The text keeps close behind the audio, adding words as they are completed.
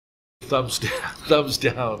Thumbs down, thumbs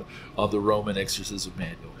down on the Roman exorcism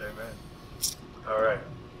manual. Amen. All right.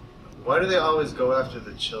 Why do they always go after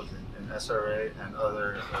the children in SRA and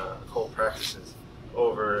other occult practices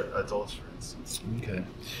over adults, for instance? Okay.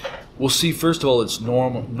 Well, see, first of all, it's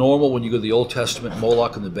normal when you go to the Old Testament,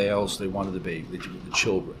 Moloch and the Baals, they wanted the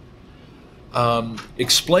children.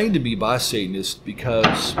 Explained to me by Satanists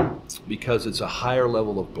because it's a higher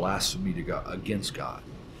level of blasphemy to God, against God.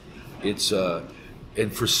 It's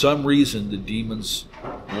and for some reason the demons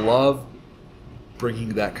love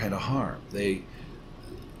bringing that kind of harm. We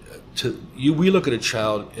look at a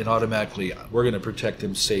child and automatically we're going to protect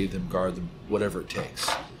them, save them, guard them, whatever it takes.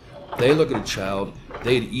 They look at a child,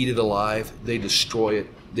 they'd eat it alive, they'd destroy it,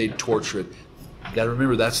 they'd torture it. You got to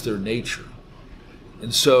remember that's their nature.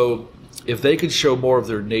 And so if they could show more of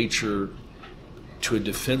their nature to a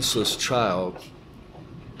defenseless child,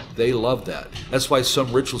 they love that. That's why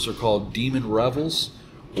some rituals are called demon revels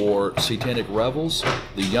or satanic revels.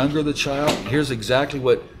 The younger the child, here's exactly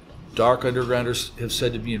what dark undergrounders have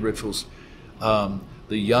said to me in rituals. The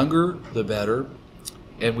younger, the better.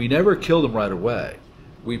 And we never kill them right away.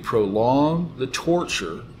 We prolong the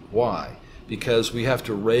torture. Why? Because we have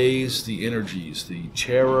to raise the energies, the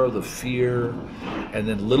terror, the fear, and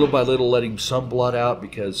then little by little letting some blood out,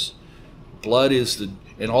 because blood is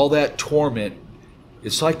and all that torment.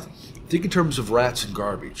 It's like, think in terms of rats and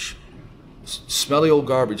garbage. Smelly old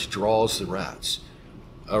garbage draws the rats.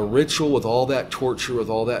 A ritual with all that torture, with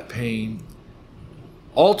all that pain,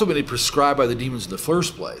 ultimately prescribed by the demons in the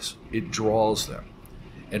first place, it draws them.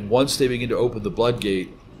 And once they begin to open the blood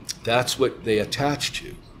gate, that's what they attach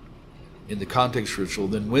to in the context ritual.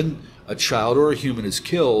 Then when a child or a human is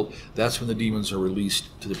killed, that's when the demons are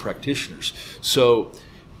released to the practitioners. So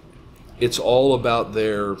it's all about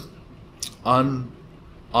their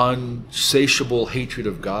unsatiable hatred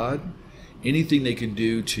of God, anything they can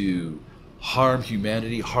do to harm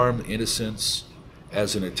humanity, harm innocence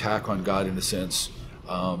as an attack on God in a sense.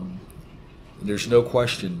 There's no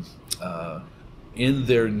question in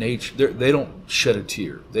their nature, they don't shed a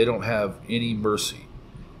tear. They don't have any mercy.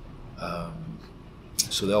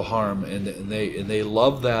 So they'll harm, and they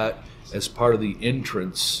love that as part of the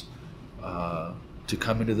entrance to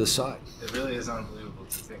come into the side. It really is unbelievable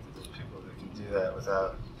to think that there's people that can do that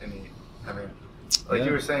without any. I mean, like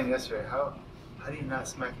you were saying yesterday, how do you not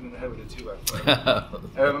smack him in the head with a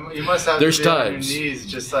 2x4? You must have there's to be on your times. knees,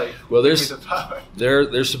 just like, well, give me the power.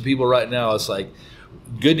 There's some people right now. It's like,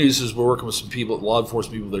 good news is we're working with some people, law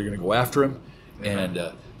enforcement people, that are going to go after him, and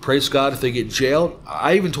praise God if they get jailed.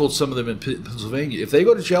 I even told some of them in Pennsylvania, if they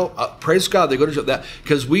go to jail, praise God they go to jail. That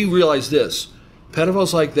because we realize this,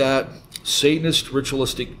 pedophiles like that, Satanist,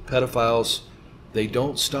 ritualistic pedophiles, they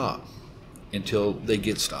don't stop until they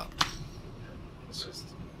get stopped. It's just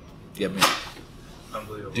Man.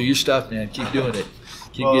 unbelievable. Do your stuff, man. Keep doing it.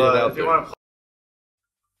 Keep getting it out if you there. want to